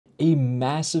A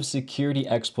massive security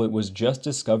exploit was just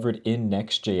discovered in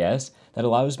Next.js that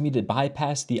allows me to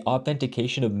bypass the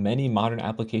authentication of many modern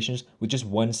applications with just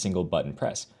one single button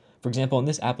press. For example, in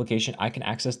this application, I can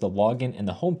access the login and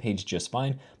the home page just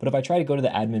fine, but if I try to go to the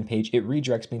admin page, it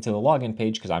redirects me to the login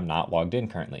page because I'm not logged in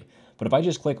currently. But if I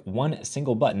just click one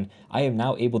single button, I am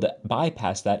now able to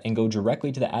bypass that and go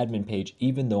directly to the admin page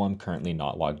even though I'm currently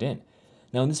not logged in.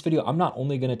 Now in this video, I'm not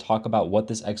only going to talk about what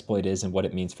this exploit is and what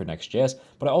it means for Next.js,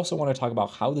 but I also want to talk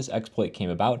about how this exploit came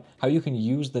about, how you can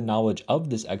use the knowledge of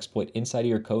this exploit inside of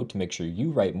your code to make sure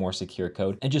you write more secure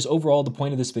code, and just overall the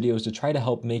point of this video is to try to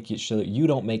help make it so that you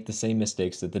don't make the same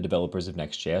mistakes that the developers of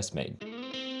Next.js made.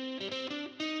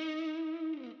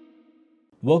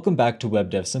 Welcome back to Web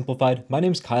Dev Simplified. My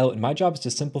name's Kyle and my job is to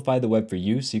simplify the web for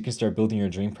you so you can start building your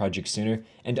dream project sooner.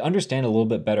 And to understand a little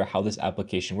bit better how this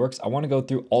application works, I want to go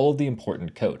through all of the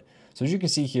important code. So as you can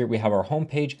see here, we have our home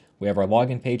page, we have our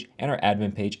login page, and our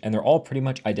admin page, and they're all pretty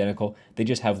much identical. They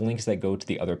just have links that go to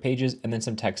the other pages and then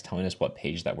some text telling us what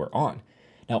page that we're on.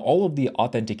 Now, all of the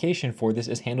authentication for this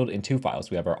is handled in two files.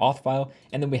 We have our auth file,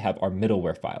 and then we have our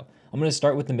middleware file. I'm going to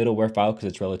start with the middleware file because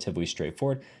it's relatively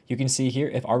straightforward. You can see here,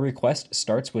 if our request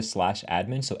starts with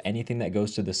 /admin, so anything that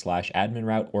goes to the /admin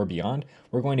route or beyond,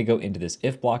 we're going to go into this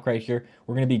if block right here.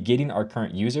 We're going to be getting our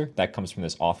current user that comes from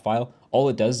this auth file. All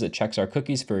it does is it checks our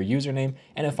cookies for a username,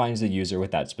 and it finds the user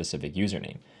with that specific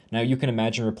username. Now you can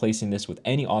imagine replacing this with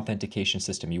any authentication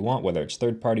system you want, whether it's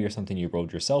third party or something you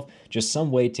wrote yourself, just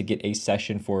some way to get a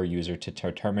session for a user to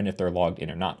determine if they're logged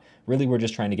in or not. Really, we're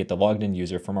just trying to get the logged in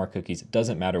user from our cookies. It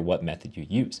doesn't matter what method you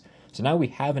use. So now we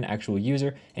have an actual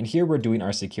user, and here we're doing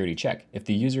our security check. If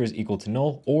the user is equal to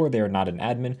null or they're not an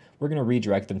admin, we're going to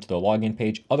redirect them to the login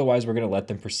page. Otherwise, we're going to let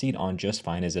them proceed on just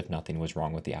fine as if nothing was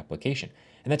wrong with the application.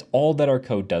 And that's all that our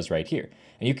code does right here.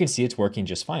 And you can see it's working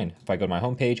just fine. If I go to my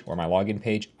home page or my login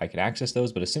page, I can access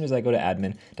those. But as soon as I go to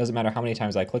admin, doesn't matter how many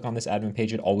times I click on this admin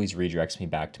page, it always redirects me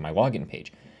back to my login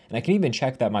page. And I can even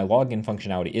check that my login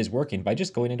functionality is working by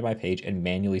just going into my page and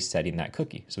manually setting that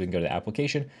cookie. So we can go to the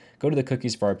application, go to the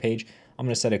cookies for our page. I'm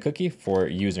going to set a cookie for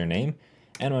username.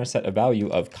 And I'm going to set a value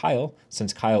of Kyle,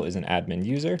 since Kyle is an admin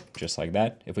user, just like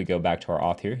that. If we go back to our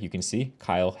auth here, you can see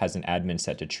Kyle has an admin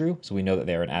set to true, so we know that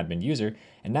they're an admin user.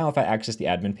 And now if I access the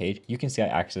admin page, you can see I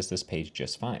access this page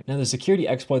just fine. Now the security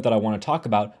exploit that I want to talk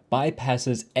about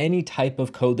bypasses any type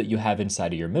of code that you have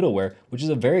inside of your middleware, which is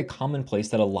a very common place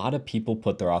that a lot of people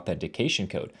put their authentication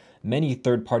code. Many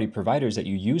third-party providers that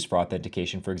you use for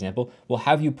authentication, for example, will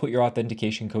have you put your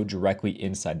authentication code directly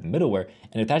inside the middleware.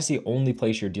 And if that's the only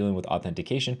place you're dealing with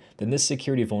authentication, then this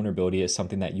security vulnerability is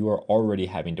something that you are already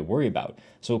having to worry about.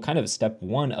 So kind of step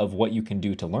one of what you can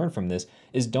do to learn from this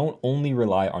is don't only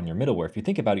rely on your middleware. If you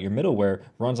think about it, your middleware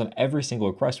runs on every single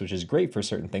request, which is great for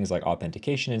certain things like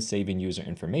authentication and saving user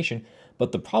information.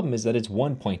 But the problem is that it's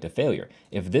one point of failure.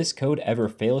 If this code ever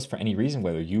fails for any reason,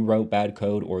 whether you wrote bad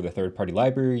code or the third-party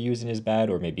library you're using is bad,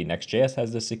 or maybe Next.js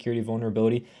has this security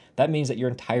vulnerability, that means that your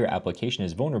entire application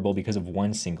is vulnerable because of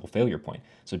one single failure point.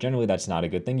 So generally that's not a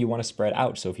good thing. You want to spread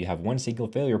out. So if you have one single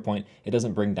failure point, it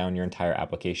doesn't bring down your entire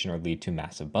application or lead to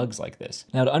massive bugs like this.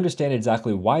 Now to understand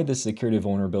exactly why this security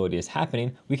vulnerability is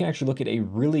happening, we can actually look at a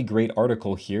really great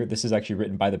article here. This is actually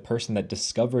written by the person that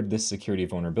discovered this security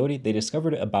vulnerability. They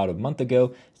discovered it about a month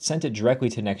ago, sent it directly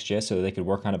to Next.js so that they could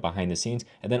work on it behind the scenes.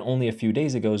 And then only a few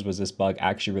days ago was this bug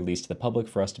actually released to the public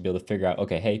for us to be able to figure out,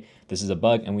 okay, hey, this is a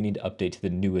bug and we need to update to the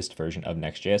newest version of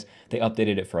Next.js. They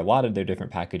updated it for a lot of their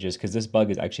different packages because this bug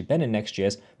has actually been in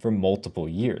Next.js for multiple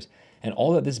years. And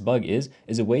all that this bug is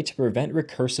a way to prevent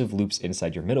recursive loops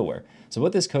inside your middleware. So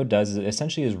what this code does is it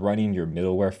essentially is running your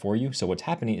middleware for you. So what's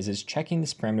happening is it's checking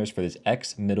these parameters for this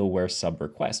X middleware sub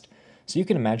request. So you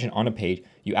can imagine on a page,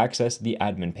 you access the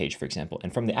admin page, for example,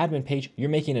 and from the admin page, you're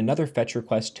making another fetch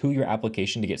request to your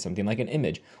application to get something like an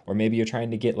image, or maybe you're trying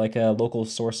to get like a local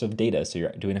source of data, so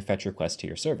you're doing a fetch request to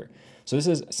your server. So this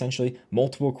is essentially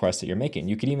multiple requests that you're making.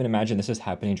 You could even imagine this is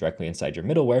happening directly inside your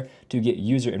middleware to get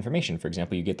user information. For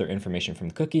example, you get their information from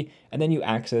the cookie, and then you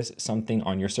access something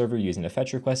on your server using a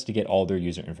fetch request to get all their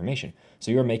user information.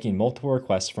 So you're making multiple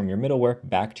requests from your middleware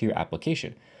back to your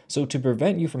application. So to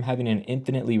prevent you from having an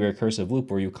infinitely recursive loop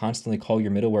where you constantly call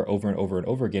your middleware over and over and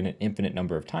over again an infinite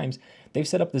number of times, they've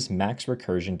set up this max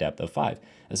recursion depth of 5,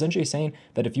 essentially saying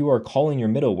that if you are calling your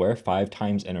middleware 5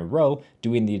 times in a row,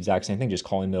 doing the exact same thing, just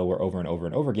calling middleware over and over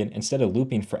and over again, instead of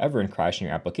looping forever and crashing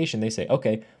your application, they say,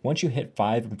 okay, once you hit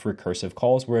 5 recursive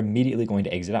calls, we're immediately going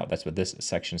to exit out. That's what this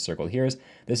section circled here is.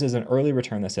 This is an early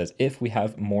return that says if we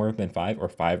have more than 5 or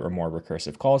 5 or more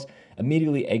recursive calls,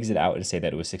 immediately exit out and say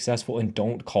that it was successful and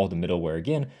don't call the middleware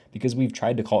again because we've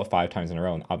tried to call it 5 times in a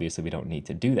row and obviously we don't need need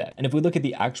to do that. And if we look at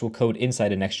the actual code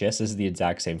inside of Next.js, this is the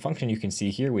exact same function. You can see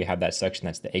here we have that section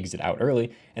that's the exit out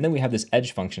early, and then we have this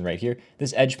edge function right here.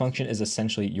 This edge function is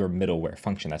essentially your middleware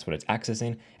function. That's what it's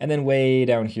accessing. And then way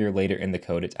down here later in the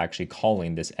code, it's actually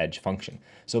calling this edge function.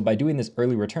 So by doing this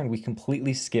early return, we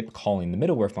completely skip calling the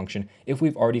middleware function if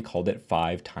we've already called it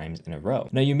 5 times in a row.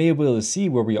 Now you may be able to see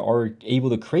where we are able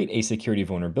to create a security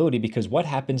vulnerability, because what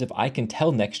happens if I can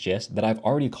tell Next.js that I've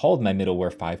already called my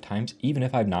middleware 5 times, even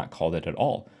if I've not called it at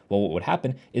all? Well, what would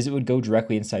happen is it would go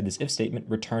directly inside this if statement,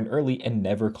 return early, and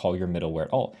never call your middleware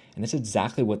at all. And that's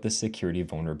exactly what the security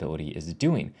vulnerability is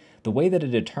doing. The way that it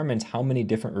determines how many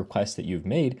different requests that you've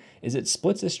made is it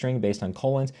splits a string based on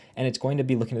colons, and it's going to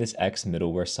be looking at this X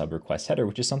middleware sub request header,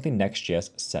 which is something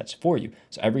Next.js sets for you.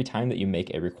 So every time that you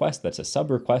make a request that's a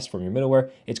sub request from your middleware,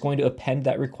 it's going to append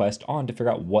that request on to figure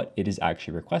out what it is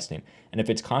actually requesting. And if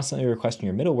it's constantly requesting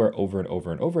your middleware over and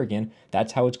over and over again,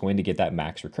 that's how it's going to get that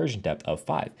max recursion depth of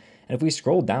 5. And if we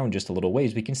scroll down just a little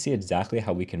ways, we can see exactly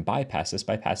how we can bypass this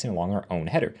by passing along our own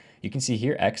header. You can see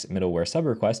here X middleware sub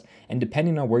request, and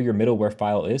depending on where your middleware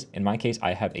file is, in my case,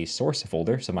 I have a source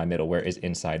folder, so my middleware is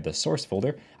inside the source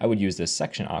folder. I would use this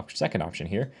second option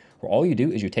here, where all you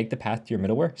do is you take the path to your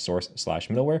middleware,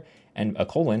 source/middleware, and a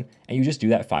colon, and you just do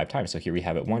that 5 times. So here we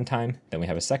have it 1 time, then we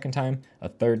have a 2nd time, a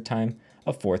 3rd time,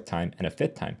 a 4th time, and a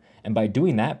 5th time. And by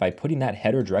doing that, by putting that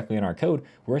header directly in our code,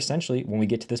 we're essentially, when we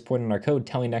get to this point in our code,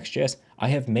 telling Next.js, I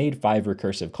have made 5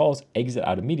 recursive calls, exit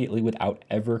out immediately without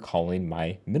ever calling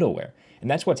my middleware. And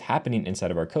that's what's happening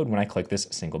inside of our code when I click this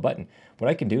single button. What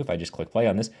I can do, if I just click play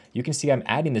on this, you can see I'm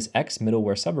adding this X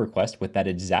middleware sub request with that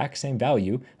exact same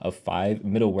value of 5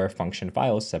 middleware function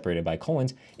files separated by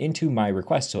colons into my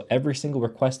request. So every single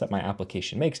request that my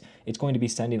application makes, it's going to be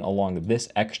sending along this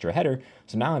extra header.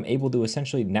 So now I'm able to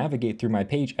essentially navigate through my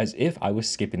page as if I was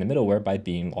skipping the middleware by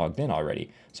being logged in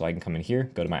already. So I can come in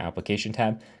here, go to my application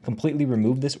tab, completely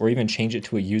remove this, or even change it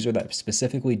to a user that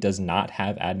specifically does not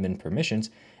have admin permissions.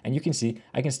 And you can see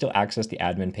I can still access the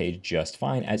admin page just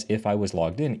fine as if I was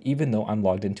logged in, even though I'm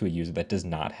logged into a user that does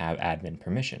not have admin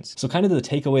permissions. So kind of the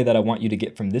takeaway that I want you to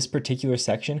get from this particular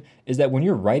section is that when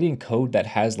you're writing code that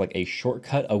has like a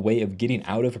shortcut, a way of getting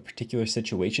out of a particular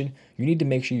situation, you need to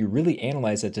make sure you really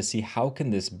analyze it to see how can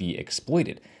this be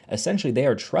exploited. Essentially, they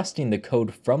are trusting the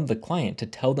code from the client to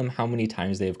tell them how many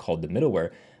times they have called the middleware.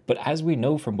 But as we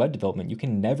know from web development, you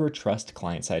can never trust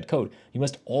client-side code. You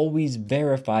must always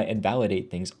verify and validate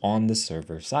things on the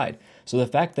server side. So the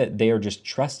fact that they are just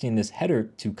trusting this header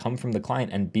to come from the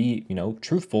client and be,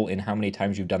 truthful in how many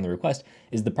times you've done the request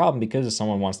is the problem, because if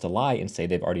someone wants to lie and say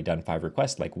they've already done 5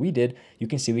 requests like we did, you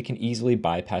can see we can easily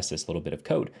bypass this little bit of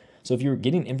code. So if you're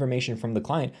getting information from the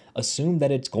client, assume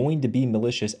that it's going to be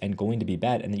malicious and going to be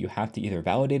bad, and that you have to either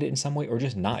validate it in some way or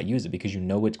just not use it because you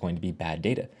know it's going to be bad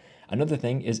data. Another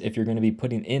thing is if you're going to be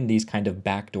putting in these kind of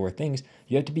backdoor things,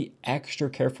 you have to be extra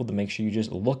careful to make sure you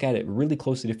just look at it really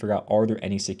closely to figure out, are there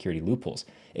any security loopholes?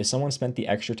 If someone spent the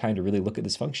extra time to really look at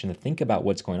this function and think about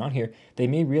what's going on here, they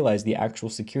may realize the actual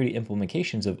security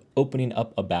implications of opening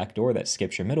up a backdoor that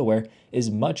skips your middleware is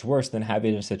much worse than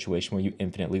having a situation where you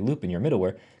infinitely loop in your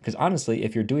middleware. Because honestly,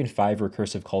 if you're doing 5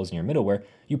 recursive calls in your middleware,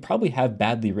 you probably have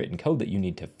badly written code that you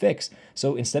need to fix.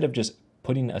 So instead of just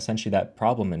putting essentially that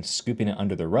problem and scooping it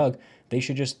under the rug, they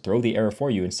should just throw the error for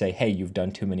you and say, hey, you've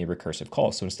done too many recursive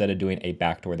calls. So instead of doing a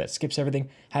backdoor that skips everything,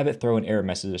 have it throw an error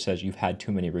message that says you've had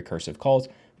too many recursive calls.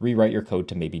 Rewrite your code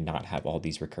to maybe not have all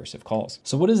these recursive calls.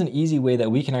 So what is an easy way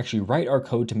that we can actually write our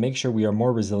code to make sure we are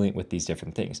more resilient with these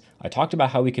different things? I talked about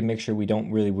how we can make sure we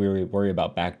don't really worry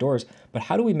about backdoors, but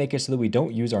how do we make it so that we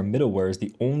don't use our middleware as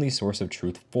the only source of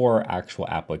truth for our actual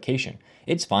application?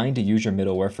 It's fine to use your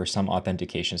middleware for some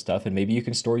authentication stuff, and maybe you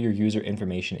can store your user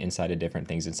information inside of different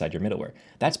things inside your middleware.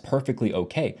 That's perfectly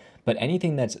okay. But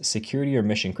anything that's security or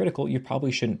mission critical, you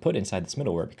probably shouldn't put inside this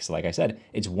middleware because, like I said,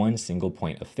 it's one single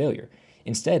point of failure.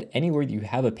 Instead, anywhere you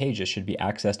have a page that should be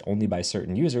accessed only by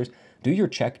certain users, do your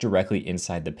check directly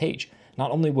inside the page. Not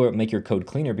only will it make your code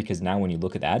cleaner because now when you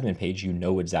look at the admin page, you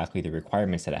know exactly the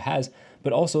requirements that it has,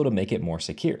 but also to make it more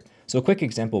secure. So a quick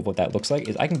example of what that looks like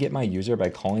is I can get my user by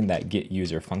calling that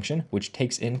getUser function, which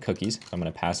takes in cookies. So I'm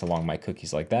going to pass along my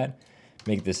cookies like that,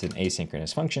 make this an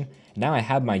asynchronous function. Now I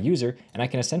have my user, and I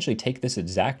can essentially take this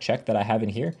exact check that I have in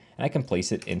here, and I can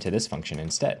place it into this function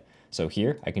instead. So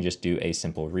here I can just do a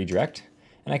simple redirect,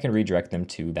 and I can redirect them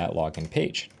to that login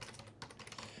page.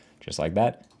 Just like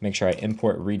that. Make sure I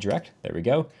import redirect. There we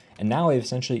go. And now I've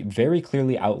essentially very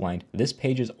clearly outlined this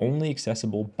page is only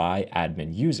accessible by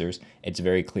admin users. It's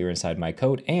very clear inside my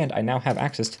code, and I now have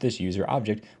access to this user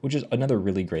object, which is another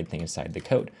really great thing inside the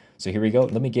code. So here we go.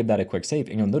 Let me give that a quick save,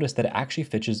 and you'll notice that it actually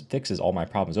fixes all my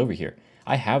problems over here.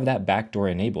 I have that backdoor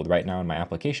enabled right now in my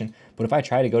application, but if I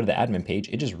try to go to the admin page,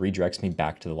 it just redirects me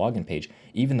back to the login page,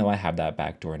 even though I have that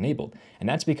backdoor enabled. And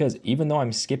that's because even though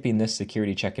I'm skipping this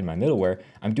security check in my middleware,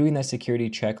 I'm doing that security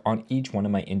check on each one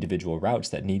of my individual routes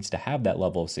that needs to have that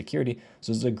level of security.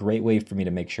 So it's a great way for me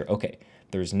to make sure, okay,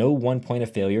 there's no one point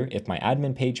of failure. If my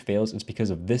admin page fails, it's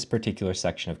because of this particular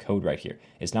section of code right here.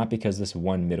 It's not because this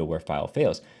one middleware file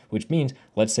fails, which means,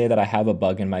 let's say that I have a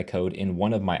bug in my code in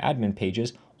one of my admin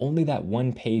pages, only that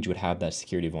one page would have that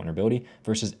security vulnerability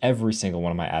versus every single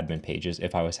one of my admin pages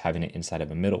if I was having it inside of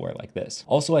a middleware like this.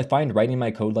 Also, I find writing my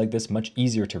code like this much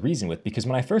easier to reason with because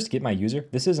when I first get my user,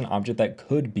 this is an object that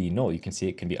could be null. You can see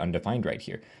it can be undefined right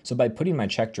here. So by putting my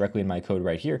check directly in my code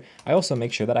right here, I also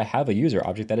make sure that I have a user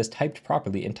object that is typed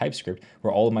properly in TypeScript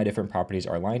where all of my different properties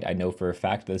are aligned. I know for a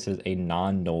fact this is a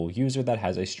non-null user that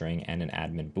has a string and an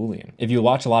admin boolean. If you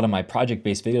watch a lot of my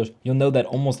project-based videos, you'll know that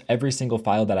almost every single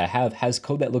file that I have has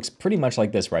code that looks pretty much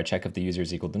like this, where I check if the user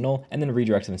is equal to null and then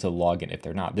redirect them to the login if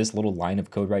they're not. This little line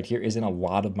of code right here is in a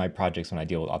lot of my projects when I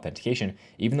deal with authentication.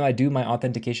 Even though I do my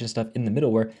authentication stuff in the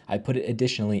middleware, I put it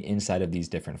additionally inside of these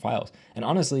different files. And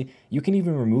honestly, you can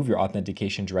even remove your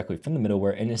authentication directly from the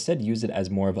middleware and instead use it as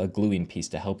more of a gluing piece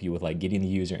to help you with like getting the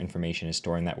user information and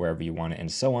storing that wherever you want it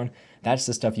and so on. That's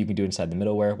the stuff you can do inside the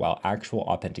middleware, while actual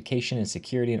authentication and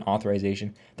security and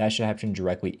authorization, that should happen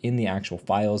directly in the actual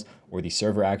files or the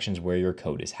server actions where your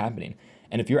code is happening.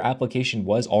 And if your application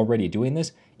was already doing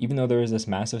this, even though there is this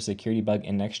massive security bug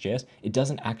in Next.js, it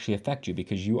doesn't actually affect you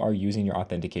because you are using your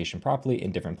authentication properly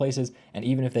in different places. And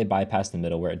even if they bypass the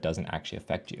middleware, it doesn't actually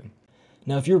affect you.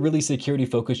 Now, if you're really security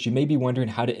focused, you may be wondering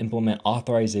how to implement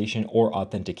authorization or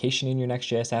authentication in your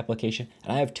Next.js application.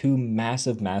 And I have two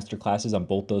massive masterclasses on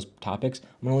both those topics.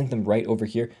 I'm gonna link them right over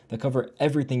here that cover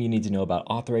everything you need to know about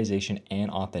authorization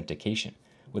and authentication.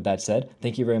 With that said,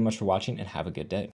 thank you very much for watching and have a good day.